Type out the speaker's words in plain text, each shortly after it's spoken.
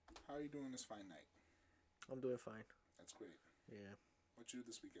are you doing this fine night? I'm doing fine. That's great. Yeah. What you do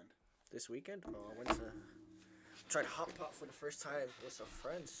this weekend? This weekend? Oh, I went to tried hot pot for the first time with some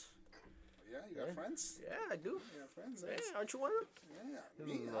friends. Yeah, you got friends? Yeah, I do. You got friends? Nice. Yeah, aren't you one of them? Yeah,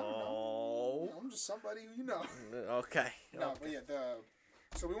 me? No. I don't know. I'm just somebody who you know. Okay. No, Okay. but yeah,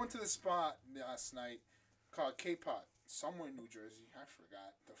 so we went to this spot last night called K-Pot, somewhere in New Jersey. I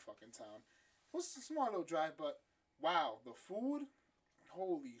forgot the fucking town. It was a small little drive, but wow, the food,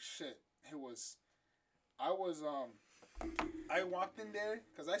 holy shit. I walked in there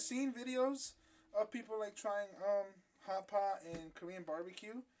because I seen videos of people like trying hot pot and Korean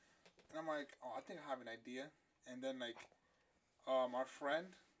barbecue, and I'm like, oh, I think I have an idea. And then like, our friend,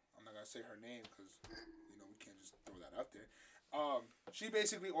 I'm not gonna say her name because we can't just throw that out there. She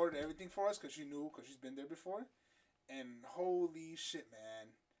basically ordered everything for us because she knew, because she's been there before, and holy shit,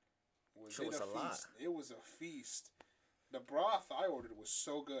 man, was it a feast? Lot. It was a feast. The broth I ordered was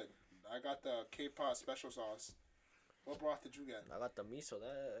so good. I got the K-pot special sauce. What broth did you get? I got the miso.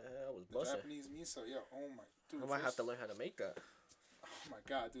 That was the busted. Japanese miso. Yeah. Oh my dude. I might have to learn how to make that. Oh my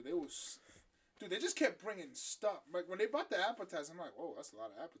god, dude. They just kept bringing stuff. Like when they bought the appetizer, I'm like, whoa, that's a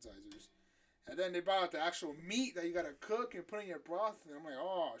lot of appetizers. And then they brought out the actual meat that you gotta cook and put in your broth, and I'm like,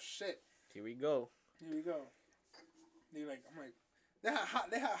 oh shit. Here we go. I'm like, they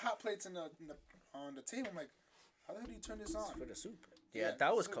had hot plates on the table. I'm like, how the hell do you turn this on? For the soup. Yeah,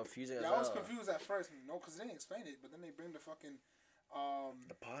 that was confusing as well. I was confused at first. No, because they didn't explain it. But then they bring the fucking...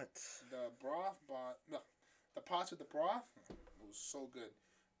 the pots. The broth. The pots with the broth. It was so good.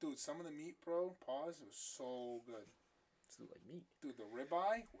 Dude, some of the meat, bro, it was so good. It's like meat. Dude, the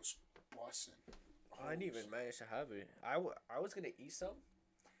ribeye was busting. I didn't even manage to have it. I was going to eat some,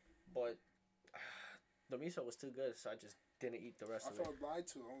 but the miso was too good, so I just didn't eat the rest of it. I felt lied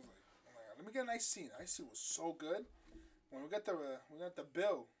to. I was like, oh my god, let me get an iced tea. The iced tea was so good. When we got the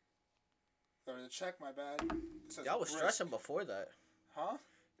bill, or the check, my bad. Y'all was stressing before that. Huh?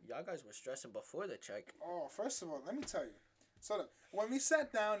 Y'all guys were stressing before the check. Oh, first of all, let me tell you. So look, when we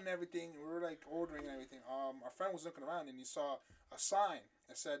sat down and everything, we were like ordering and everything. Our friend was looking around and he saw a sign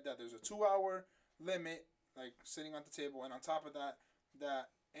that said that there's a 2-hour limit, like sitting on the table, and on top of that, that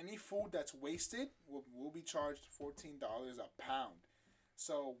any food that's wasted will be charged $14 a pound.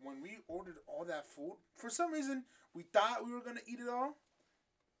 So when we ordered all that food, for some reason we thought we were gonna eat it all.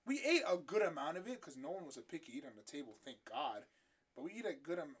 We ate a good amount of it because no one was a picky eater on the table, thank God. But we ate a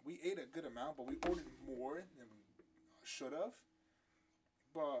good amount, but we ordered more than we should have.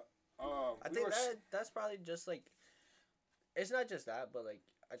 But I think that's probably just like, it's not just that, but like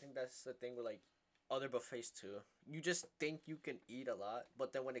I think that's the thing with like other buffets too. You just think you can eat a lot,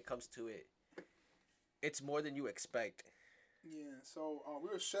 but then when it comes to it, it's more than you expect. Yeah, so we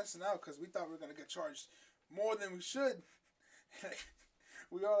were stressing out because we thought we were gonna get charged more than we should.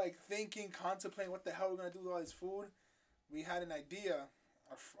 We were like thinking, contemplating what the hell we're gonna do with all this food. We had an idea.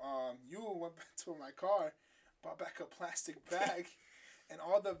 You went back to my car, brought back a plastic bag, and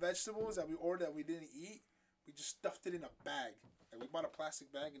all the vegetables that we ordered that we didn't eat, we just stuffed it in a bag. Like we bought a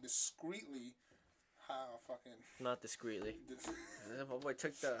plastic bag and discreetly, not discreetly. My boy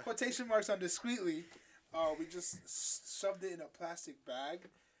took the quotation marks on discreetly. We just shoved it in a plastic bag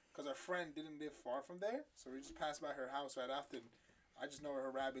because our friend didn't live far from there, so we just passed by her house right after. And I just know her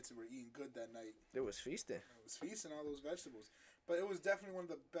rabbits were eating good that night. It was feasting. It was feasting, all those vegetables. But it was definitely one of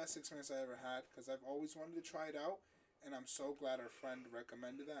the best experiences I ever had because I've always wanted to try it out, and I'm so glad our friend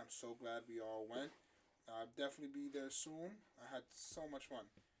recommended that. I'm so glad we all went. I'll definitely be there soon. I had so much fun.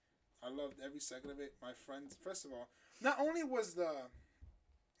 I loved every second of it. My friends, first of all, not only was the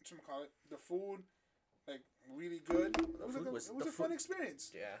food like really good, it was a fun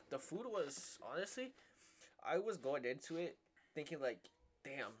experience. Yeah, the food was, honestly, I was going into it thinking like,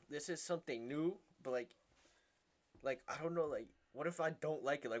 damn, this is something new, but like I don't know, like what if I don't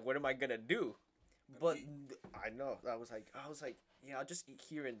like it? Like what am I gonna do? But I know I was like, yeah, I'll just eat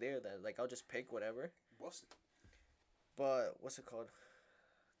here and there then. Like I'll just pick whatever. What's it? But what's it called?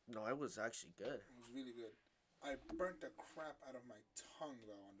 No, it was actually good. It was really good. I burnt the crap out of my tongue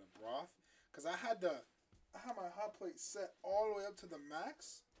though on the broth, cause I had my hot plate set all the way up to the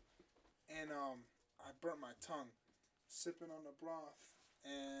max, and I burnt my tongue sipping on the broth,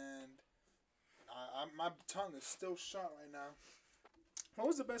 and my tongue is still shot right now. What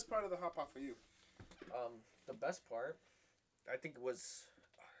was the best part of the hot pot for you? The best part, I think, was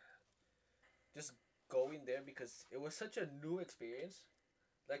just going there because it was such a new experience.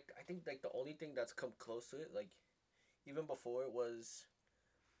 Like I think like the only thing that's come close to it, like even before it was,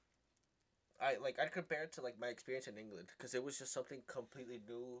 I'd compare it to like my experience in England because it was just something completely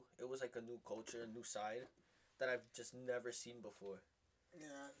new. It was like a new culture, a new side that I've just never seen before.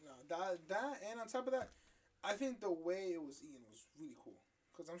 Yeah, no, that and on top of that, I think the way it was eaten was really cool.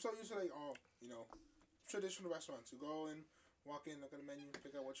 Cause I'm so used to like traditional restaurants. You go in, walk in, look at the menu,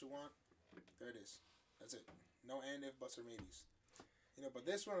 pick out what you want. There it is. That's it. No and if, buts, or maybes. But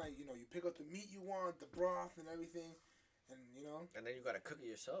this one, like, you pick up the meat you want, the broth and everything, and And then you gotta cook it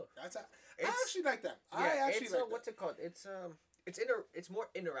yourself. I actually like that. Yeah, I actually it's like that. what's it called? It's more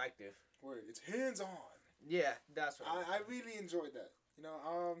interactive. Word. It's hands on. Yeah, that's what I really enjoyed that.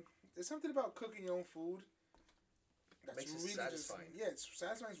 There's something about cooking your own food that's makes it really satisfying. It's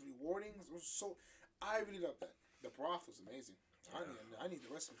satisfying. It's rewarding. I really love that. The broth was amazing. Yeah. I need the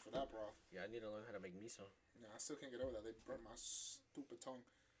recipe for that broth. Yeah, I need to learn how to make miso. Yeah, I still can't get over that. They burnt my stupid tongue.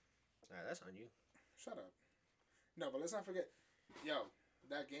 Nah, that's on you. Shut up. No, but let's not forget. Yo,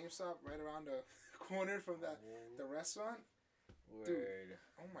 that GameStop right around the corner from the restaurant. Word. Dude,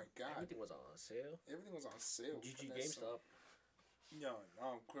 oh my god. Everything was on sale. Everything was on sale. GG GameStop.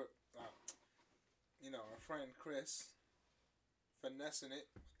 Our friend Chris, finessing it,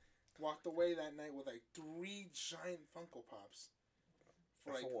 walked away that night with like 3 giant Funko Pops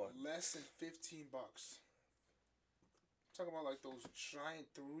for like what? less than $15. Talking about like those giant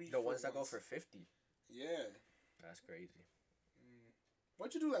 3. The ones that go for 50. Yeah. That's crazy.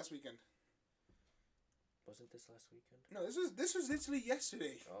 What'd you do last weekend? Wasn't this last weekend? No, this was literally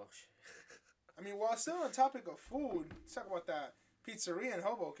yesterday. Oh shit. I mean, while still on topic of food, let's talk about that pizzeria in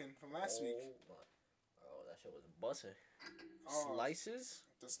Hoboken from last week. Oh, that shit was busting. Oh, Slices.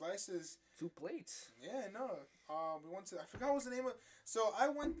 The slices. 2 plates. Yeah, no. We went to. I forgot what was the name of. So I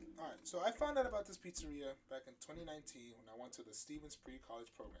went. All right. So I found out about this pizzeria back in 2019 when I went to the Stevens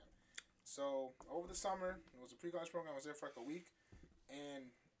pre-college program. So over the summer, it was a pre-college program. I was there for like a week,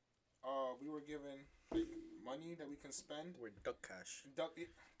 and we were given like money that we can spend. We're duck cash. Duck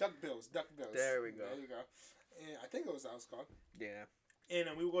bills. There we go. There you go. And I think it was that was called. Yeah. And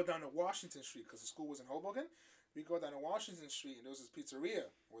we would go down to Washington Street because the school was in Hoboken. We go down to Washington Street and there was this pizzeria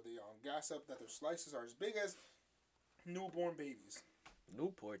where they gas up that their slices are as big as newborn babies.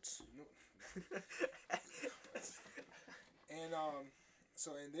 Newports. And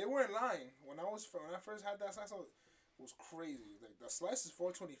and they weren't lying. When I first had that slice, it was crazy. Like the slice is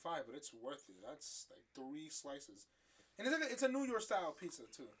 $4.25, but it's worth it. That's like 3 slices, and it's a New York style pizza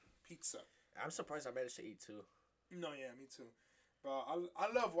too. I'm surprised I managed to eat 2. No, yeah, me too. But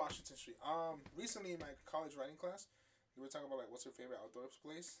I love Washington Street. Recently in my college writing class, we were talking about like what's your favorite outdoor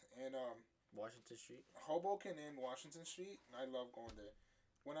place, and Washington Street. Hoboken and Washington Street. I love going there.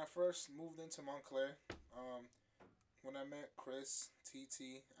 When I first moved into Montclair, when I met Chris,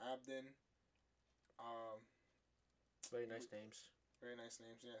 TT, Abden, Very nice names. Very nice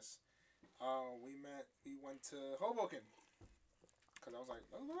names, yes. We went to Hoboken. Because I was like,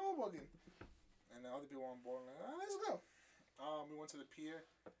 let's go to Hoboken. And the other people on board were like, let's go. We went to the pier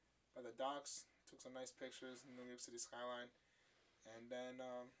by the docks, took some nice pictures in the New York City skyline. And then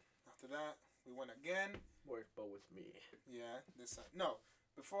after that, we went again. But with me. Yeah, no.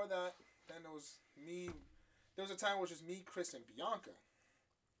 Before that, then there was me. There was a time where it was just me, Chris, and Bianca.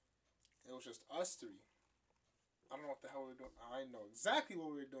 It was just us 3. I don't know what the hell we were doing. I know exactly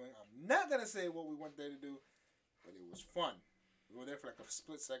what we were doing. I'm not going to say what we went there to do, but it was fun. We were there for like a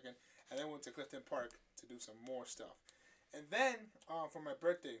split second, and then went to Clifton Park to do some more stuff. And then, for my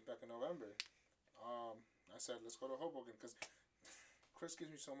birthday back in November, I said, let's go to Hoboken, because Chris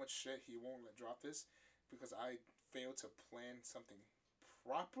gives me so much shit, he won't drop this, because I failed to plan something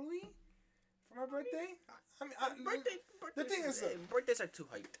properly for my birthday. The thing is, birthdays are too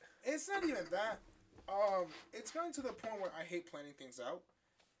hyped. It's not even that. It's gotten to the point where I hate planning things out.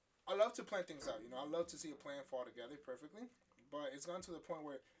 I love to plan things out. I love to see a plan fall together perfectly. But it's gotten to the point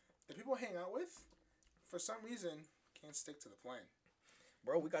where the people I hang out with, for some reason, can't stick to the plan.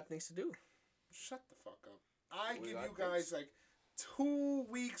 Bro, we got things to do. Shut the fuck up. I give you guys like 2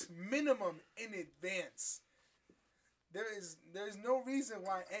 weeks minimum in advance. There's no reason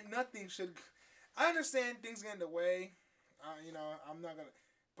why nothing should. I understand things get in the way. I'm not gonna.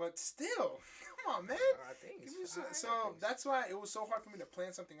 But still, come on, man. That's why it was so hard for me to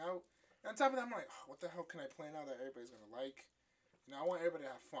plan something out. And on top of that, I'm like, what the hell can I plan out that everybody's gonna like? I want everybody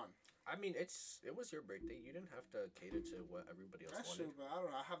to have fun. I mean, it was your birthday. You didn't have to cater to what everybody else wanted. That's true, but I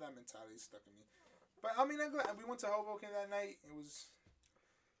don't know. I have that mentality stuck in me. But I mean, we went to Hoboken that night. It was,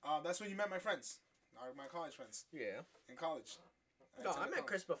 that's when you met my friends, my college friends. Yeah. In college. I met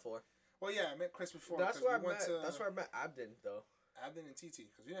Chris before. Well, yeah, I met Chris before. That's where I met Abden, though. Abden and TT,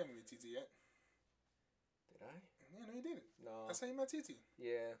 because you didn't meet TT yet. Did I? Yeah, no, you didn't. No. That's how you met TT.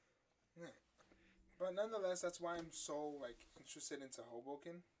 Yeah. Yeah. But nonetheless, that's why I'm so interested into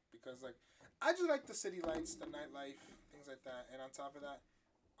Hoboken, because I just like the city lights, the nightlife, things like that, and on top of that,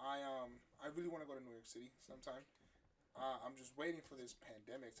 I really want to go to New York City sometime. I'm just waiting for this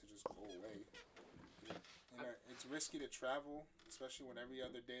pandemic to just go away. You know, it's risky to travel, especially when every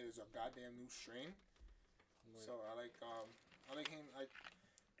other day there's a goddamn new strain. So I like him.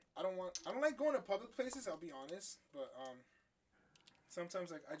 I don't like going to public places. I'll be honest, but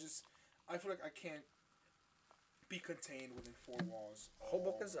sometimes I feel like I can't be contained within four walls.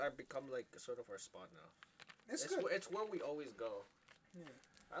 Hoboken's are become like sort of our spot now. It's good. It's where we always go. Yeah.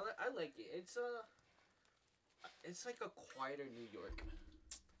 I like it. It's like a quieter New York.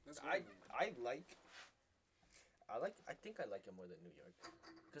 That's I good. I like. I think I like it more than New York,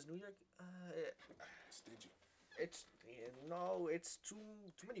 because New York, Stingy. it's no, it's too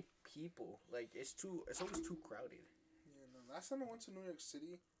many people. Like it's always too crowded. Yeah. No. Last time I went to New York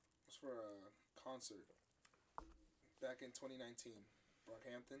City was for a concert back in 2019,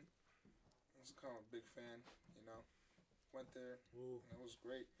 Brockhampton. I was kind of a big fan. You know, went there. Ooh. And it was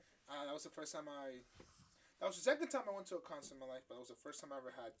great. That was the first time That was the second time I went to a concert in my life, but it was the first time I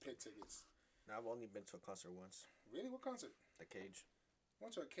ever had pit tickets. Now, I've only been to a concert once. Really? What concert? The Cage.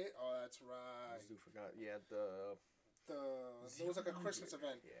 Went to a kid. Oh, that's right. I forgot. Yeah, It was like a Christmas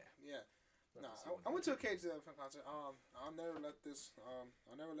event. Yeah. Yeah. No, I went to a Cage concert. I'll never let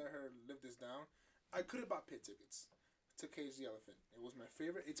her live this down. I could have bought pit tickets to Cage the Elephant. It was my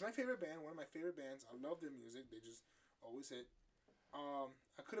favorite. It's my favorite band. One of my favorite bands. I love their music. They just always hit.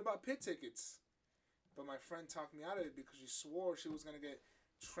 I could have bought pit tickets, but my friend talked me out of it because she swore she was gonna get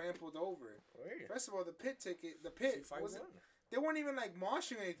trampled over. Wait. First of all, the pit wasn't. They weren't even like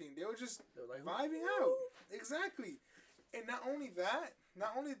moshing or anything. They were just like, vibing out. Exactly. And not only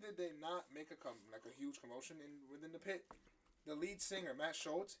did they not make a huge commotion within the pit, the lead singer Matt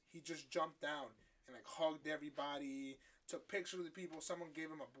Schultz, he just jumped down and like hugged everybody, took pictures of the people. Someone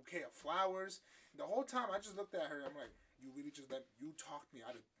gave him a bouquet of flowers. The whole time I just looked at her. I'm like, you talked me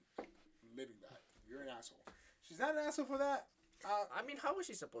out of living that. You're an asshole. She's not an asshole for that. I mean, how was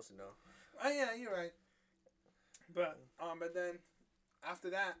she supposed to know? Yeah, you're right. But then after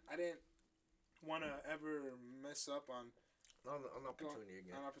that, I didn't want to ever mess up on an opportunity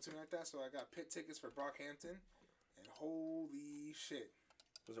again. An opportunity like that. So I got pit tickets for Brockhampton, and holy shit,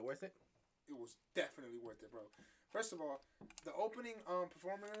 was it worth it? It was definitely worth it, bro. First of all, the opening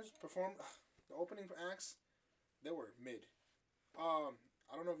the opening acts, they were mid. I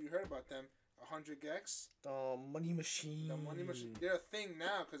don't know if you heard about them. 100 Gex. The Money Machine. The Money Machine. They're a thing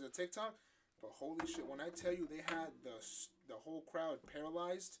now because of TikTok. But holy shit, when I tell you they had the whole crowd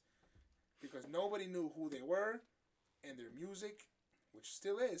paralyzed because nobody knew who they were, and their music, which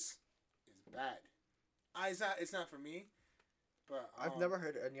still is bad. It's not for me, but I've never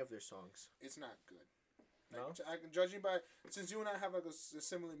heard any of their songs. It's not good. No? Judging by, since you and I have like a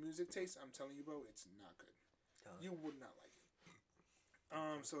similar music taste, I'm telling you, bro, it's not good. You would not like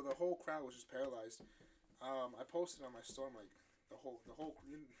it. So the whole crowd was just paralyzed. I posted on my store, I'm like, the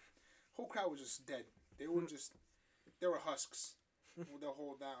whole crowd was just dead. They were husks. The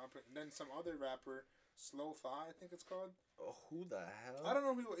whole down. And then some other rapper, Slow Thigh, I think it's called. Oh, who the hell? I don't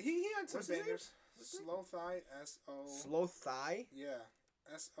know who he had some bangers. Slow Thigh, Slow Thigh. Yeah,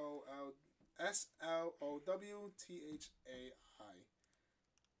 SLOWTHAI.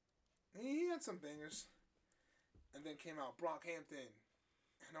 He had some bangers, and then came out Brockhampton,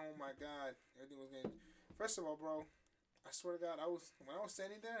 and oh my god, everything was getting. First of all, bro, I swear to God, when I was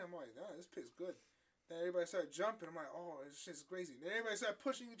standing there, I'm like, oh, this pit's good. Then everybody started jumping. I'm like, oh, this shit's crazy. Then everybody started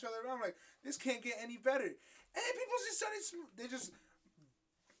pushing each other around. I'm like, this can't get any better. And people just started.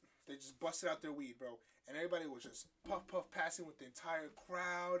 They just busted out their weed, bro. And everybody was just puff passing with the entire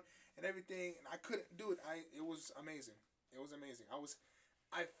crowd and everything. And I couldn't do it. It was amazing. It was amazing.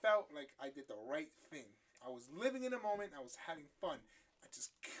 I felt like I did the right thing. I was living in the moment. I was having fun. I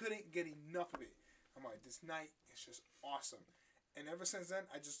just couldn't get enough of it. I'm like, this night is just awesome. And ever since then,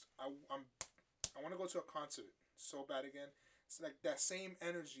 I want to go to a concert so bad again. It's like that same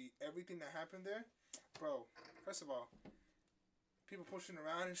energy, everything that happened there, bro. First of all, people pushing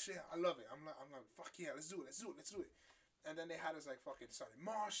around and shit. I love it. I'm like, fuck yeah, let's do it. And then they had us like fucking started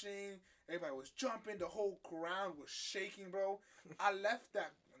moshing. Everybody was jumping. The whole ground was shaking, bro. I left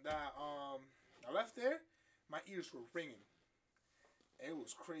I left there. My ears were ringing. It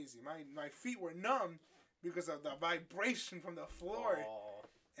was crazy. My feet were numb because of the vibration from the floor. Oh.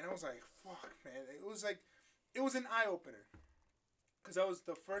 And I was like, fuck, man. It was an eye-opener. Because that was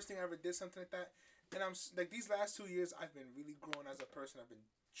the first thing I ever did something like that. And I'm like, these last 2 years, I've been really growing as a person. I've been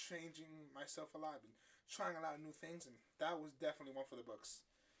changing myself a lot. I've been trying a lot of new things. And that was definitely one for the books.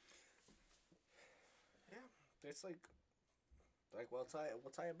 Yeah. It's like we'll tie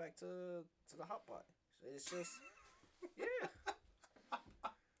it back to the hot pot. It's just, yeah.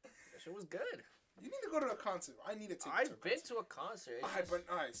 Shit was good. You need to go to a concert. I need to take. I've been to a concert.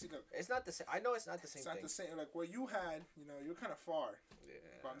 Alright, see, look. It's not the same. I know it's not the same It's not thing. the same. Like where you had, you're kind of far. Yeah.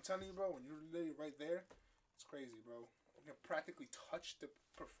 But I'm telling you, bro, when you're literally right there, it's crazy, bro. You can practically touch the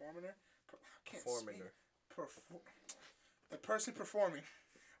performer. I can't speak. The person performing.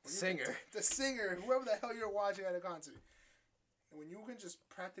 Singer. The singer, whoever the hell you're watching at a concert. When you can just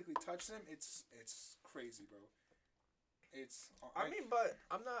practically touch them, it's crazy, bro. It's. I mean, but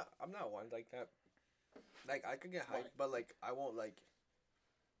I'm not one like that. Like I could get hyped, but like I won't like.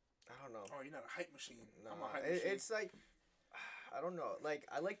 I don't know. Oh, you're not a hype machine. No, I'm a hype machine. It's like, I don't know. Like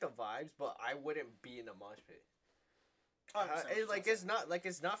I like the vibes, but I wouldn't be in a mosh pit.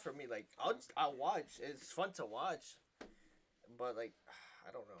 It's not for me. Like I'll watch. It's fun to watch, but like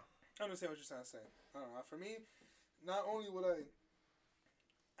I don't know. I understand what you're trying to say. I don't know. For me, not only would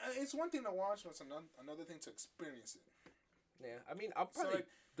it's one thing to watch, but it's another thing to experience it. Yeah, I mean, I'll probably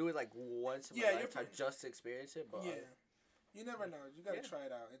do it like once in my lifetime just to experience it. But yeah, you never know. You gotta try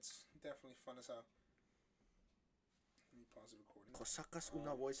it out. It's definitely fun as hell. Let me pause the recording. Sacas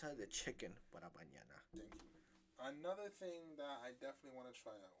una bolsa de chicken para mañana. Thank you. Another thing that I definitely want to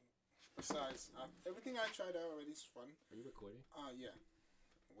try out. Besides everything I tried out already is fun. Are you recording? Yeah.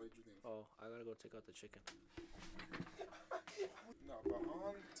 What did you think? Oh, I gotta go take out the chicken. No, but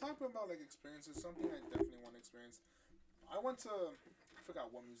talking about like experiences, something I definitely want to experience. I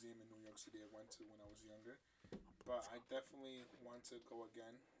forgot what museum in New York City I went to when I was younger, but I definitely want to go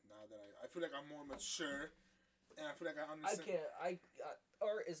again now that I feel like I'm more mature, and I feel like I understand.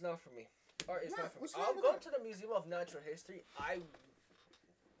 Art is not for me. Art is not for me. What's wrong I'll with go that? to the Museum of Natural History.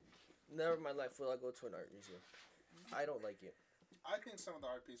 Never in my life will I go to an art museum. I don't like it. I think some of the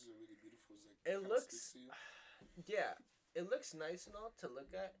art pieces are really beautiful. It's like, it looks, speaks to you. yeah, it looks nice and all to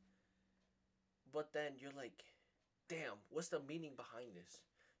look at, but then you're like, damn, what's the meaning behind this?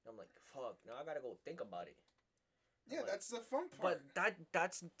 And I'm like, fuck, now I gotta go think about it. Yeah, that's the fun part. But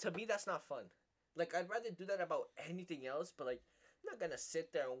that's to me, that's not fun. Like I'd rather do that about anything else, but like I'm not gonna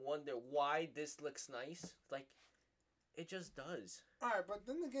sit there and wonder why this looks nice. Like it just does. All right, but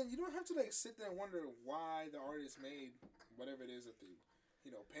then again, you don't have to like sit there and wonder why the artist made whatever it is that they,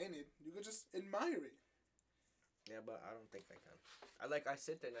 painted. You could just admire it. Yeah, but I don't think I can. I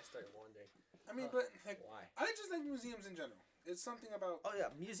sit there and I start wondering. I mean, but like, why? I just like museums in general. It's something about. Oh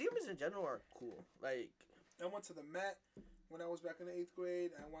yeah, museums in general are cool. Like I went to the Met when I was back in the 8th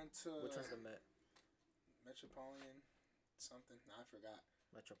grade. I went to. Which one's the Met? Metropolitan, something. I forgot.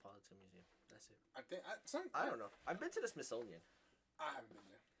 Metropolitan Museum. That's it. I think I don't know. I've been to the Smithsonian. I haven't been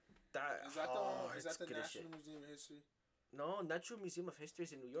there. Is that the one? Is that the National Museum of History? No, Natural Museum of History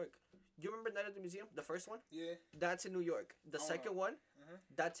is in New York. You remember Night at the Museum, the first one? Yeah. That's in New York. The second one,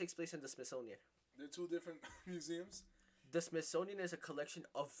 that takes place in the Smithsonian. They're two different museums. The Smithsonian is a collection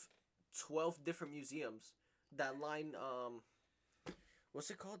of 12 different museums that line what's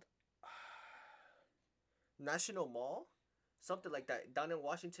it called? National Mall, something like that, down in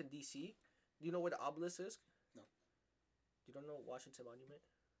Washington D.C. Do you know where the obelisk is? No. You don't know Washington Monument?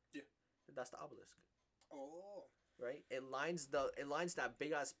 Yeah. That's the obelisk. Oh. Right? It lines that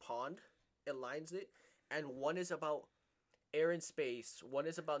big ass pond. It lines it, and one is about air and space. One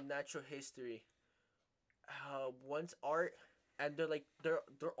is about natural history. One's art, and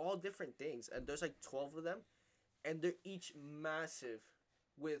they're all different things, and there's like 12 of them, and they're each massive,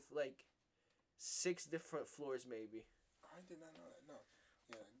 with like 6 different floors maybe. I did not know that. No.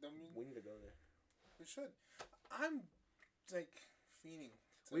 Yeah. We need to go there. We should. I'm like fiending.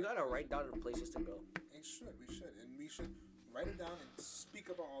 We gotta write down the places to go. We should, and we should write it down and speak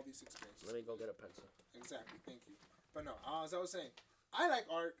about all these experiences. Let me go get a pencil. Exactly, thank you. But no, as I was saying, I like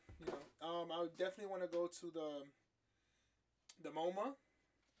art. I would definitely want to go to the MoMA.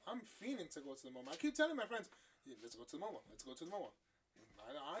 I'm fiending to go to the MoMA. I keep telling my friends, let's go to the MoMA. Let's go to the MoMA.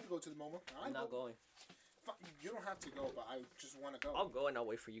 I'd go to the MoMA. I'm not going. You don't have to go, but I just want to go. I'll go and I'll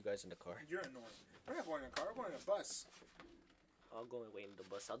wait for you guys in the car. You're annoying. We're not going in a car. We're going in a bus. I'll go and wait in the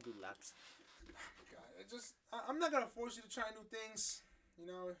bus. I'll do laps. God, I'm not gonna force you to try new things.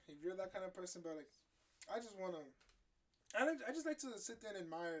 If you're that kind of person, but like, I just like to sit there and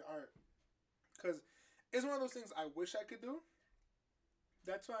admire art, cause it's one of those things I wish I could do.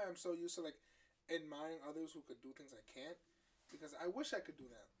 That's why I'm so used to like admiring others who could do things I can't, because I wish I could do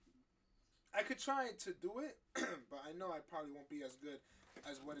that. I could try to do it, but I know I probably won't be as good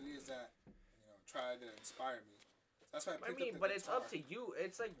as what it is that try to inspire me. That's why I picked up the but guitar. It's up to you.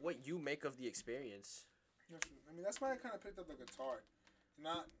 It's like what you make of the experience. That's why I kind of picked up the guitar.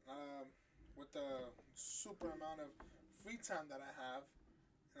 Not with the super amount of free time that I have.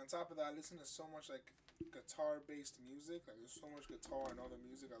 And on top of that, I listen to so much like guitar-based music. Like there's so much guitar and all the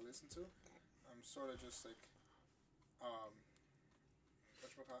music I listen to. I'm sort of just like um,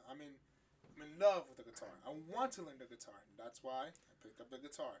 I'm in love with the guitar. I want to learn the guitar. That's why I picked up the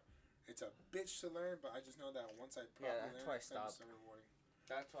guitar. It's a bitch to learn, but I just know that once I Yeah, properly that's learn why I it, it's gonna be stopped. so rewarding.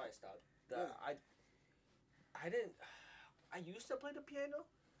 That's why I stopped. Really? I didn't. I used to play the piano,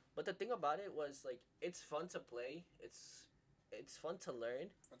 but the thing about it was like it's fun to play. It's fun to learn.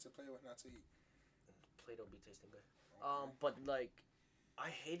 Fun to play with, not to eat. Play don't be tasting good. Okay. But like, I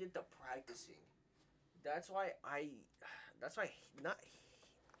hated the practicing. That's why I. That's why not.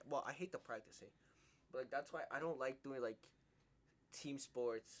 Well, I hate the practicing, but like that's why I don't like doing like team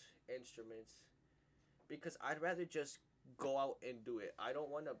sports, instruments, because I'd rather just go out and do it. I don't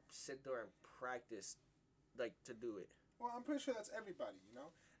want to sit there and practice like to do it. Well, I'm pretty sure that's everybody.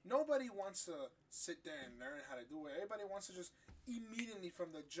 Nobody wants to sit there and learn how to do it. Everybody wants to just immediately from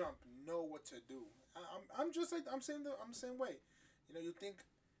the jump know what to do. I'm just like I'm the same way. You think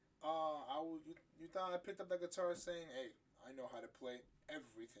you thought I picked up that guitar saying, "Hey, I know how to play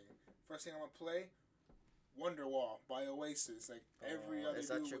everything." First thing I'm gonna play, Wonderwall by Oasis, like every other Is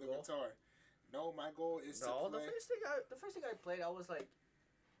that dude your with a goal? guitar. No, my goal is to No, play. the first thing I played, I was like,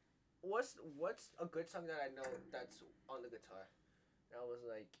 what's a good song that I know that's on the guitar? And I was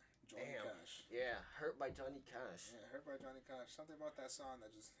like, Johnny damn, Cash. yeah, Hurt by Johnny Cash. Yeah, Hurt by Johnny Cash. Something about that song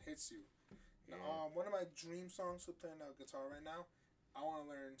that just hits you. Yeah. One of my dream songs to play on the guitar right now, I want to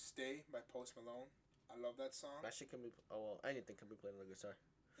learn "Stay" by Post Malone. I love that song. That shit can be. Oh well, anything can be played on the guitar.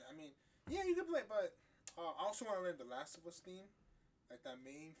 Yeah, you can play, but I also want to learn the Last of Us theme, like that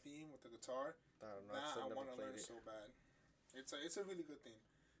main theme with the guitar. I don't know. That I want to learn it. so bad. It's a really good theme.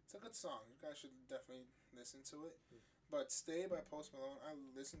 It's a good song. You guys should definitely listen to it. But "Stay" by Post Malone, I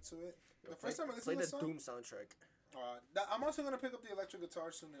listened to it. The first time I listened to the song, Doom soundtrack. I'm also gonna pick up the electric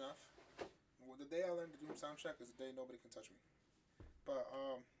guitar soon enough. Well, the day I learn the Doom soundtrack is the day nobody can touch me. But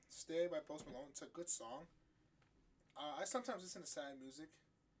 "Stay" by Post Malone, it's a good song. I sometimes listen to sad music.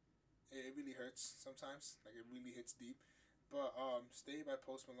 It really hurts sometimes, like it really hits deep. But "Stay" by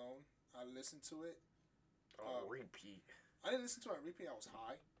Post Malone, I listened to it. Repeat. I didn't listen to it on repeat. I was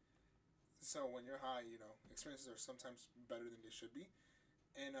high. So when you're high, experiences are sometimes better than they should be.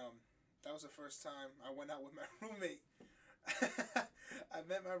 And that was the first time I went out with my roommate. I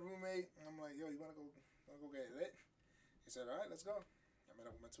met my roommate, and I'm like, "Yo, you wanna go get lit?" He said, "All right, let's go." I met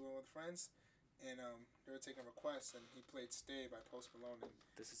up with my two other friends, and they were taking requests, and he played "Stay" by Post Malone. And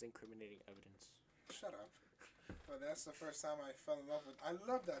This is incriminating evidence. shut up. But that's the first time I fell in love with. I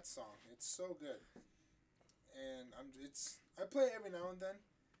love that song. It's so good. And I play it every now and then.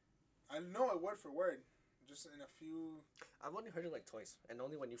 I know it word for word, just in a few. I've only heard it like twice, and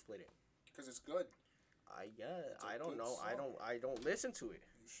only when you've played it. Because it's good. I don't know. Song. I don't listen to it.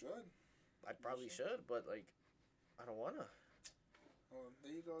 You should. I probably should, but like, I don't wanna. Well,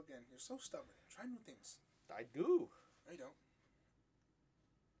 there you go again. You're so stubborn. Try new things. I do. No, you don't.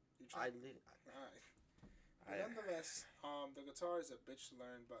 You I try. li- Alright. I- Nonetheless, the guitar is a bitch to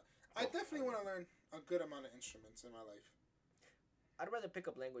learn, but I definitely want to learn a good amount of instruments in my life. I'd rather pick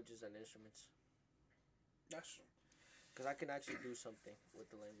up languages than instruments. That's true. Because I can actually do something with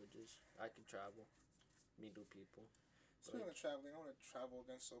the languages. I can travel, meet new people. Speaking of traveling, I want to travel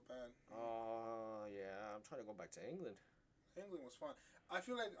again so bad. Oh, yeah. I'm trying to go back to England. England was fun. I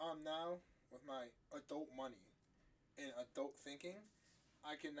feel like now, with my adult money and adult thinking,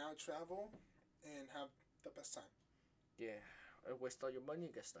 I can now travel and have the best time. Yeah. Waste all your money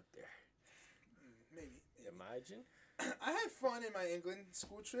and get stuck there. Maybe. Imagine. I had fun in my England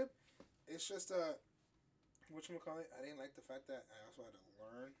school trip. It's just whatchamacallit, I didn't like the fact that I also had to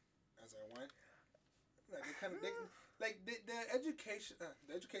learn as I went. Like the education,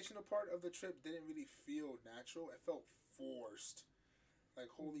 the educational part of the trip didn't really feel natural. It felt forced. Like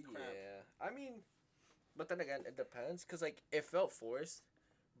holy crap. Yeah. I mean, but then again, it depends. Because like it felt forced,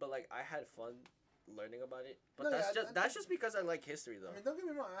 but like I had fun learning about it. But No, that's just because I like history though. I mean, don't get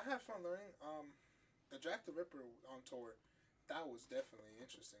me wrong. I had fun learning. The Jack the Ripper on tour, that was definitely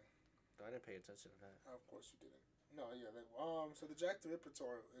interesting. I didn't pay attention to that. Of course you didn't. No, yeah. So the Jack the Ripper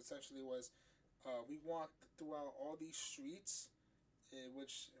tour essentially was, we walked throughout all these streets,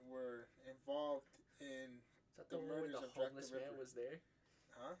 which were involved in Is that the the one where murders the of Jack homeless the man Ripper. was there?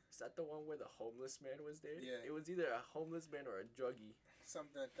 Huh? Is that the one where the homeless man was there? Yeah. It was either a homeless man or a druggie.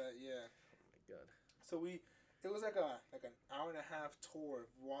 Something like that. Yeah. Oh my god. So it was like an hour and a half tour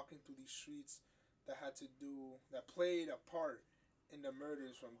of walking through these streets that played a part in the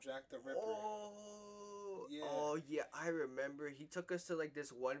murders from Jack the Ripper. Oh. Yeah. Oh yeah, I remember. He took us to like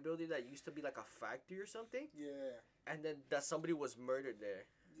this one building that used to be like a factory or something. Yeah. And then that somebody was murdered there.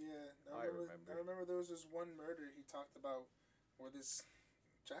 Yeah, I remember. I remember there was this one murder he talked about where this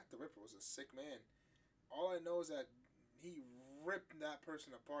Jack the Ripper was a sick man. All I know is that he ripped that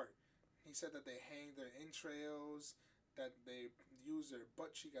person apart. He said that they hanged their entrails, that they used their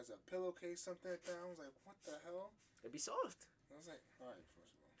butt cheek as a pillowcase, something like that. I was like, what the hell? It'd be soft. I was like, all right,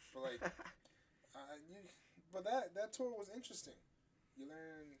 first of all, but like, you, but that tour was interesting. You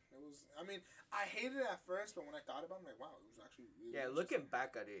learn it was. I mean, I hated it at first, but when I thought about it, I'm like, wow, it was actually really. Yeah, looking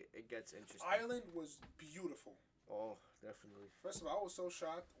back at it, it gets interesting. Ireland was beautiful. Oh, definitely. First of all, I was so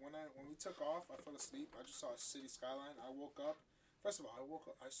shocked when we took off. I fell asleep. I just saw a city skyline. I woke up. First of all, I woke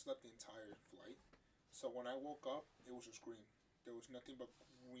up. I slept the entire flight. So when I woke up, it was just green. There was nothing but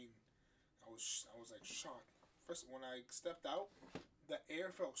green. I was like shocked. First, when I stepped out, the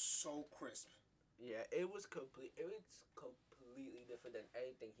air felt so crisp. Yeah, it was completely different than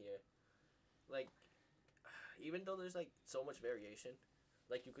anything here. Like, even though there's like so much variation,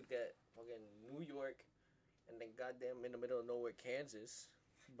 like you could get fucking New York, and then goddamn in the middle of nowhere Kansas,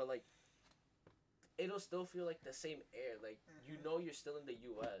 but like, it'll still feel like the same air. Like you know you're still in the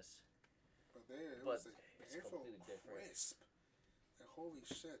U.S. But there, it but was like, the it's air felt completely different. crisp. Like holy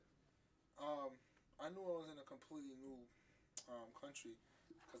shit. I knew I was in a completely new country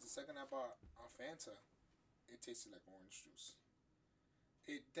because the second I bought a Fanta, it tasted like orange juice.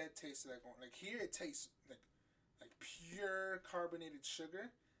 That tasted like here it tastes like pure carbonated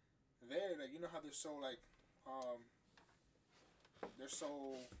sugar. There, like you know how they're so like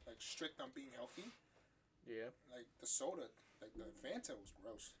strict on being healthy. Yeah. Like the soda, like the Fanta was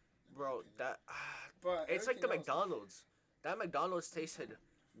gross. Bro, But it's like the everything else- McDonald's. That McDonald's tasted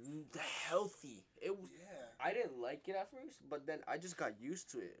healthy. It Yeah. I didn't like it at first, but then I just got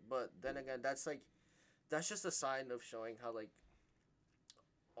used to it. But then again, that's just a sign of showing how like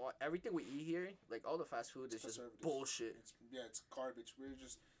everything we eat here, like all the fast food is just bullshit. It's garbage.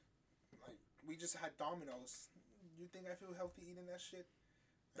 We just had Domino's. You think I feel healthy eating that shit?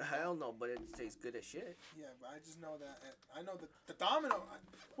 Hell no, but it tastes good as shit. Yeah, but I just know that I know the Domino.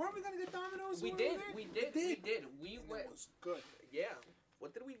 Where are we gonna get Domino's? We did. We And went. it was good. Yeah.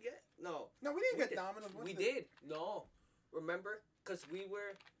 What did we get? No. No, we didn't We get did. Domino's. We did. No. Remember? Because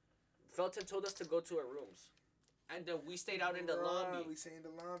Felton told us to go to our rooms. And then we stayed out in the lobby. We stayed in the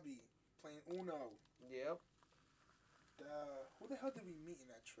lobby playing Uno. Yep. Who the hell did we meet in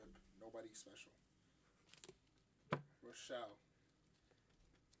that trip? Nobody special. Rochelle.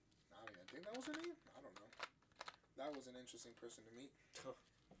 I think that was her name. I don't know. That was an interesting person to meet.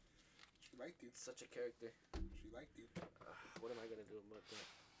 She liked you. Such a character. She liked you. What am I gonna do about that?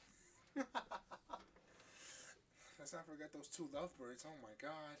 Let's not forget those two lovebirds. Oh my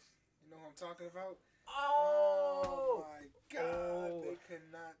god. You know who I'm talking about? Oh my god. They could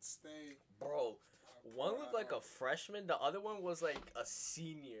not stay. Bro, one looked like a freshman. The other one was like a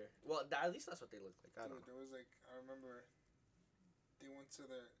senior. Well, at least that's what they looked like. I don't know. There was I remember they went to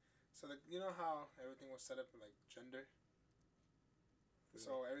you know how everything was set up in like gender?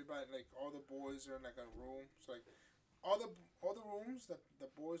 So everybody, like all the boys are in like a room. So like all the rooms that the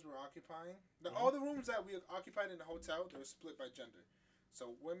boys were occupying, all the rooms that we occupied in the hotel, they were split by gender.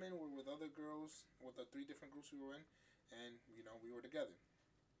 So women were with other girls with the 3 different groups we were in, and you know we were together.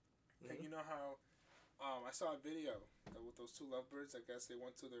 And you know how I saw a video with those 2 lovebirds. I guess they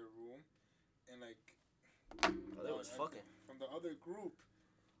went to their room, and like they was fucking from the other group.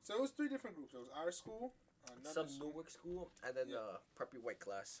 So it was 3 different groups. It was our school, some Newark school, and then the preppy white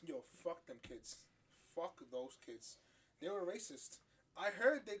class. Yo, fuck them kids. Fuck those kids. They were racist. I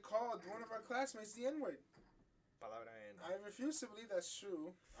heard they called one of our classmates the N-word. I refuse to believe that's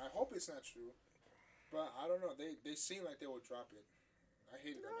true. I hope it's not true. But I don't know. They seem like they would drop it. I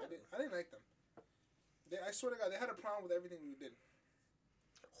hated them. I didn't like them. I swear to God, they had a problem with everything we did.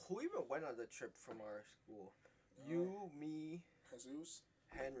 Who even went on the trip from our school? You, me, Jesus,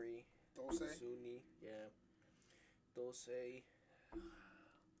 Henry, Dulce, Suni, yeah, Dulce. Who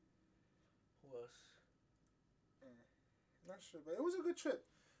else? Not sure, but it was a good trip.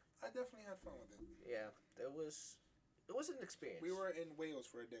 I definitely had fun with it. Yeah, it was an experience. We were in Wales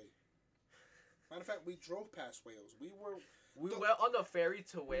for a day. Matter of fact, we drove past Wales. We went on the ferry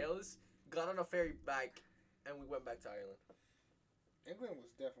to Wales, got on a ferry back, and we went back to Ireland. England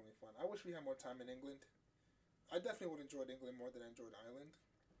was definitely fun. I wish we had more time in England. I definitely would have enjoyed England more than I enjoyed Ireland.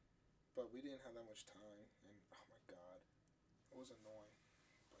 But we didn't have that much time. And, oh my God. It was annoying.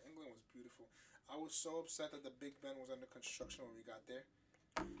 But England was beautiful. I was so upset that the Big Ben was under construction when we got there.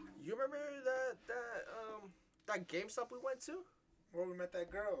 You remember that GameStop we went to? Where we met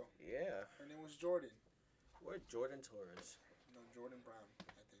that girl. Yeah. Her name was Jordan. Where Jordan Torres? No, Jordan Brown,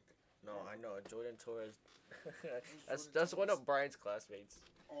 I think. No, I know. Jordan Torres. That's one of Brian's classmates.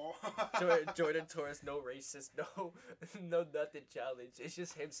 Oh. Jordan Torres, no racist, no, no nothing challenge. It's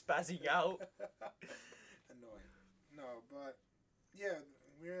just him spazzing out. Annoying. No, but yeah,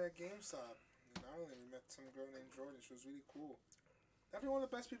 we were at GameStop in Ireland. We met some girl named Jordan. She was really cool. Definitely one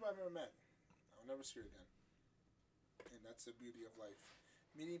of the best people I've ever met. I'll never see her again. And that's the beauty of life.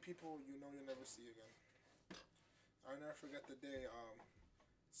 Meeting people you know you'll never see again. I'll never forget the day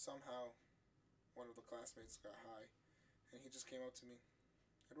somehow one of the classmates got high and he just came up to me.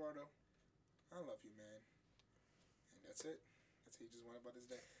 Eduardo, I love you, man. And that's it. That's it. He just went about his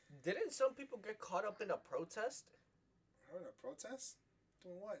day. Didn't some people get caught up in a protest? In a protest?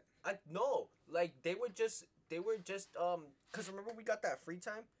 Doing what? I no, like they were just cause remember we got that free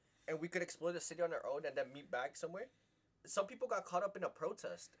time and we could explore the city on our own and then meet back somewhere. Some people got caught up in a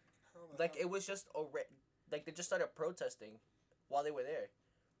protest. Like it was just like they just started protesting while they were there.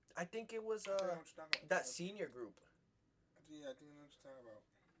 I think it was that senior group. Yeah, I think I know what you're talking about.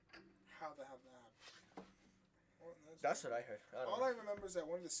 How the hell that happened? Well, that's what I heard. All I remember is that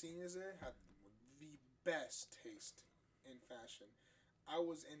one of the seniors there had the best taste in fashion. I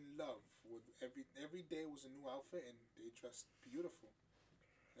was in love with every day was a new outfit and they dressed beautiful.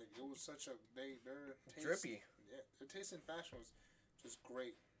 Like it was such a their taste, drippy. Yeah, their taste in fashion was just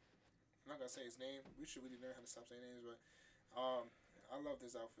great. I'm not gonna say his name. We should really learn how to stop saying names, but I love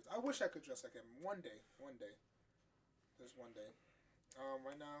his outfits. I wish I could dress like him one day. Just one day.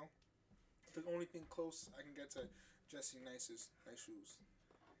 Right now, the only thing close I can get to dressing nice is nice shoes.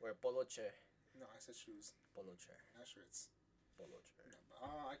 Wear polo chair. No, I said shoes. Polo chair. Not shirts. Polo chair. No,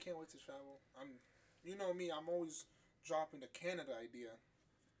 but, I can't wait to travel. You know me. I'm always dropping the Canada idea.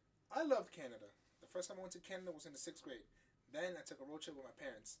 I loved Canada. The first time I went to Canada was in the 6th grade. Then I took a road trip with my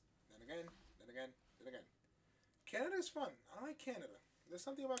parents. Then again. Canada is fun. I like Canada. There's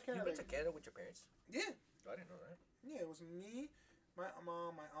something about Canada. You went to Canada with your parents? Yeah. I didn't know that. Yeah, it was me, my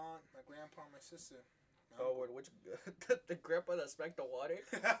mom, my aunt, my grandpa, my sister. Which the grandpa that smacked the water?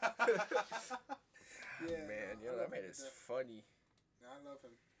 Yeah. Man, that man is funny. Yeah, I love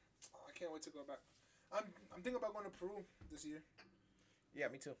him. I can't wait to go back. I'm thinking about going to Peru this year. Yeah,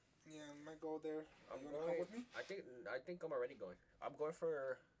 me too. Yeah, I might go there. You wanna come with me? I think I'm already going. I'm going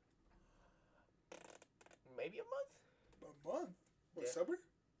for maybe a month. A month? What, Yeah. summer?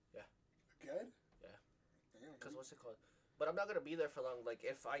 Yeah. Again? Yeah. Damn. Because what's it called? But I'm not going to be there for long. Like,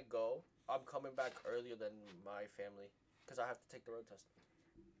 if I go, I'm coming back earlier than my family. Because I have to take the road test.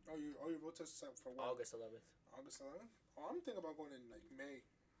 Oh, your road test is up for what? August 11th. August 11th? Oh, I'm thinking about going in, like, May.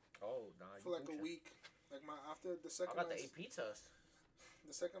 Oh, nah. For, like, a week. Like, after the second... I got the AP test.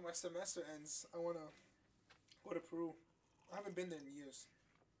 The second my semester ends, I want to go to Peru. I haven't been there in years.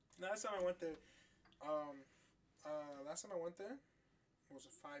 Last time I went there was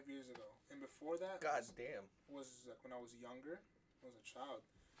 5 years ago. And before that... God damn. Was like when I was younger. I was a child.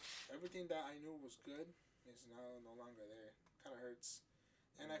 Everything that I knew was good is now no longer there. Kind of hurts.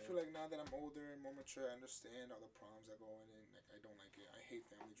 And I feel like now that I'm older and more mature, I understand all the problems that go in it. Like, I don't like it. I hate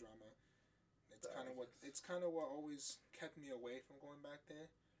family drama. It's kind of what always kept me away from going back there.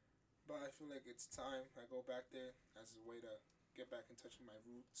 But I feel like it's time I go back there as a way to get back in touch with my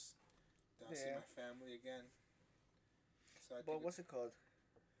roots. To see my family again. So what's it called?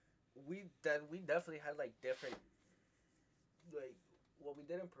 We definitely had like different, like what we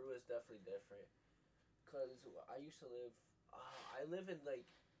did in Peru is definitely different. Cause I used to live, I live in like,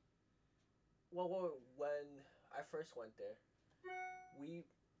 well when I first went there, we.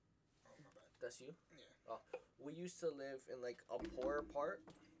 Oh, my bad. That's you? Yeah. We used to live in like a poorer part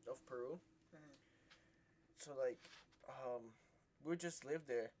of Peru. Mm-hmm. So like, we would just live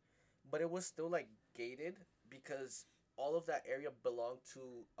there, but it was still like gated because all of that area belonged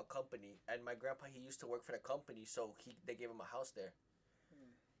to a company, and my grandpa, he used to work for the company, so they gave him a house there.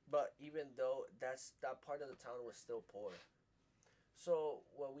 But even though that part of the town was still poor, so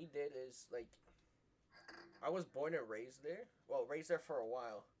what we did is like, I was born and raised there. Well, raised there for a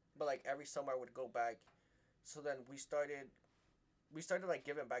while, but like every summer I would go back. So then we started like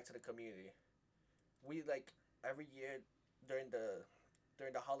giving back to the community. We like every year during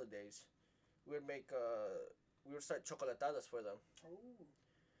the holidays, we would start chocolatadas for them. Oh.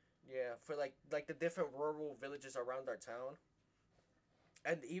 Yeah, for like the different rural villages around our town.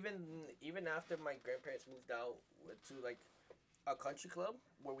 And even after my grandparents moved out to like a country club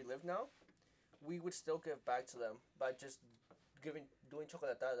where we live now, we would still give back to them by just doing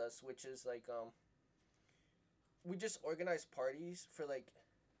chocolatadas, which is like we just organized parties for like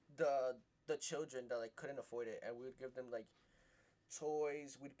the children that like couldn't afford it, and we would give them like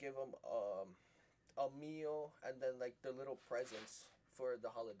toys. We'd give them a meal, and then like the little presents for the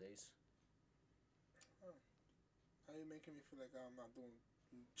holidays. How are you making me feel like I'm not doing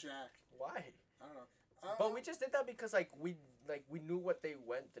Jack. Why? I don't know. But we just did that because we knew what they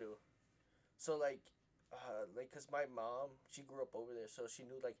went through. So cause my mom, she grew up over there, so she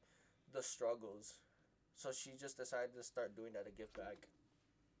knew like the struggles. So she just decided to start doing that to give back.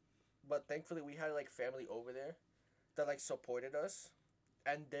 But thankfully we had like family over there that like supported us,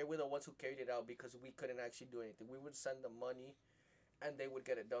 and they were the ones who carried it out because we couldn't actually do anything. We would send them money, and they would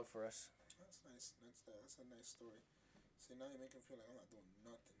get it done for us. That's nice. That's a nice story. See, now you make me feel like I'm not doing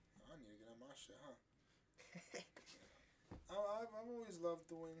nothing. I need to get on my shit, huh? I've always loved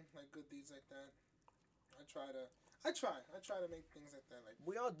doing like good deeds like that. I try to make things like that. Like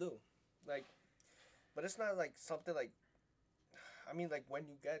We all do, like, but it's not like something like. I mean, like when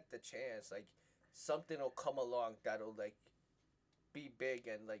you get the chance, like something will come along that'll like be big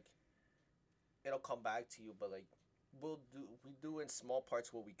and like it'll come back to you. But like we do in small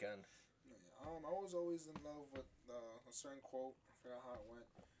parts what we can. yeah, I was always in love with a certain quote. I forgot how it went.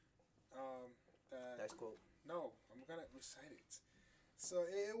 Nice quote. No, I'm gonna recite it. So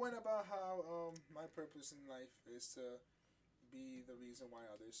it went about how my purpose in life is to be the reason why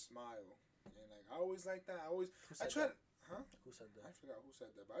others smile, and like I always like that. Who I said try. that? Huh? Who said I that? forgot who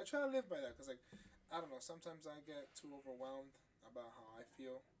said that, but I try to live by that because, like, I don't know. Sometimes I get too overwhelmed about how I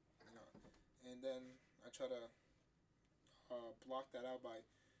feel, you know, and then I try to block that out by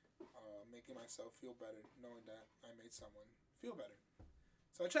making myself feel better, knowing that I made someone feel better.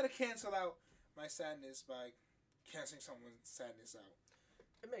 So I try to cancel out my sadness by canceling someone's sadness out.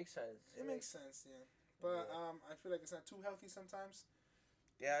 It makes sense. It makes sense, yeah. But Yeah. I feel like it's not too healthy sometimes.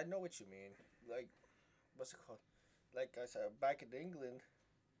 Yeah, I know what you mean. Like, what's it called? Like I said, back in England,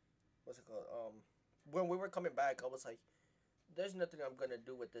 what's it called? When we were coming back, I was like, "There's nothing I'm gonna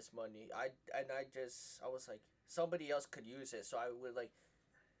do with this money." I was like, somebody else could use it, so I would like,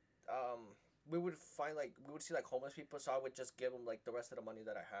 we would find like we would see like homeless people, so I would just give them like the rest of the money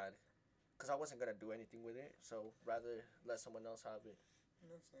that I had, cause I wasn't gonna do anything with it. So rather let someone else have it.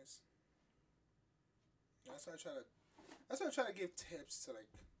 That's nice. That's why I try to. That's why I try to give tips to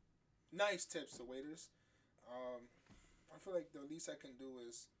like nice tips to waiters. I feel like the least I can do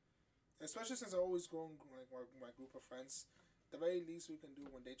is, especially since I always go like my group of friends, the very least we can do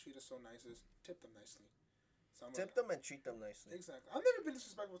when they treat us so nice is tip them nicely. So I'm Tip like, them and treat them nicely. exactly. I've never been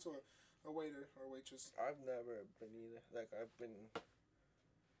disrespectful to a waiter or a waitress. I've never been either. Like I've been.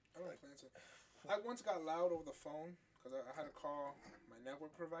 I don't like answer. I once got loud over the phone because I had to call my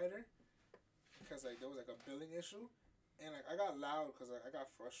network provider because like there was like a billing issue, and like I got loud because I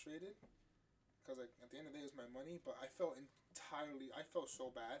got frustrated because like at the end of the day it was my money, but I felt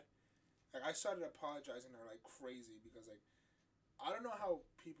so bad. Like I started apologizing to her like crazy because like I don't know how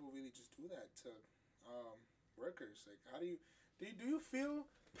people really just do that to workers. Like how do you feel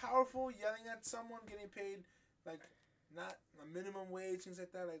powerful yelling at someone getting paid like not a minimum wage, things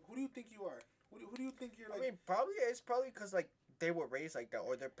like that? Like who do you think you are? Who do you think you're like? I mean, it's probably because like they were raised like that,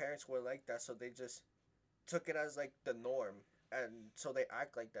 or their parents were like that, so they just took it as like the norm, and so they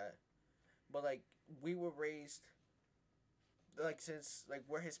act like that. But like we were raised, like since like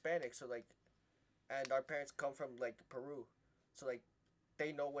we're Hispanic, so like, and our parents come from like Peru, so like,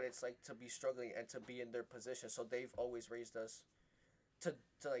 they know what it's like to be struggling and to be in their position. So they've always raised us to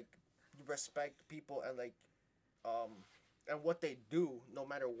like respect people and like, and what they do, no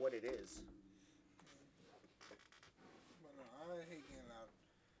matter what it is. But no, I hate getting loud.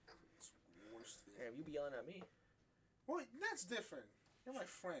 It's the worst thing. Damn, you be yelling at me. Well, that's different. You're my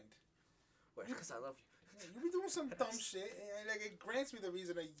friend. Well, it's because I love you. Yeah, you be doing some dumb shit, and like it grants me the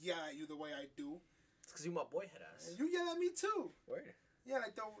reason to yell at you the way I do. It's because you my boy head ass. And you yell at me too. Word. Yeah,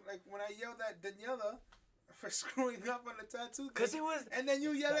 like when I yelled at Daniela for screwing up on the tattoo. Because it was. And then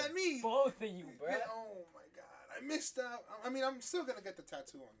you yell at me. Both of you, bro. Yeah, oh my god, I missed out. I mean, I'm still gonna get the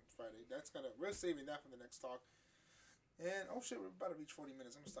tattoo on Friday. We're saving that for the next talk. And oh shit, we're about to reach 40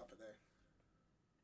 minutes. I'm gonna stop it there.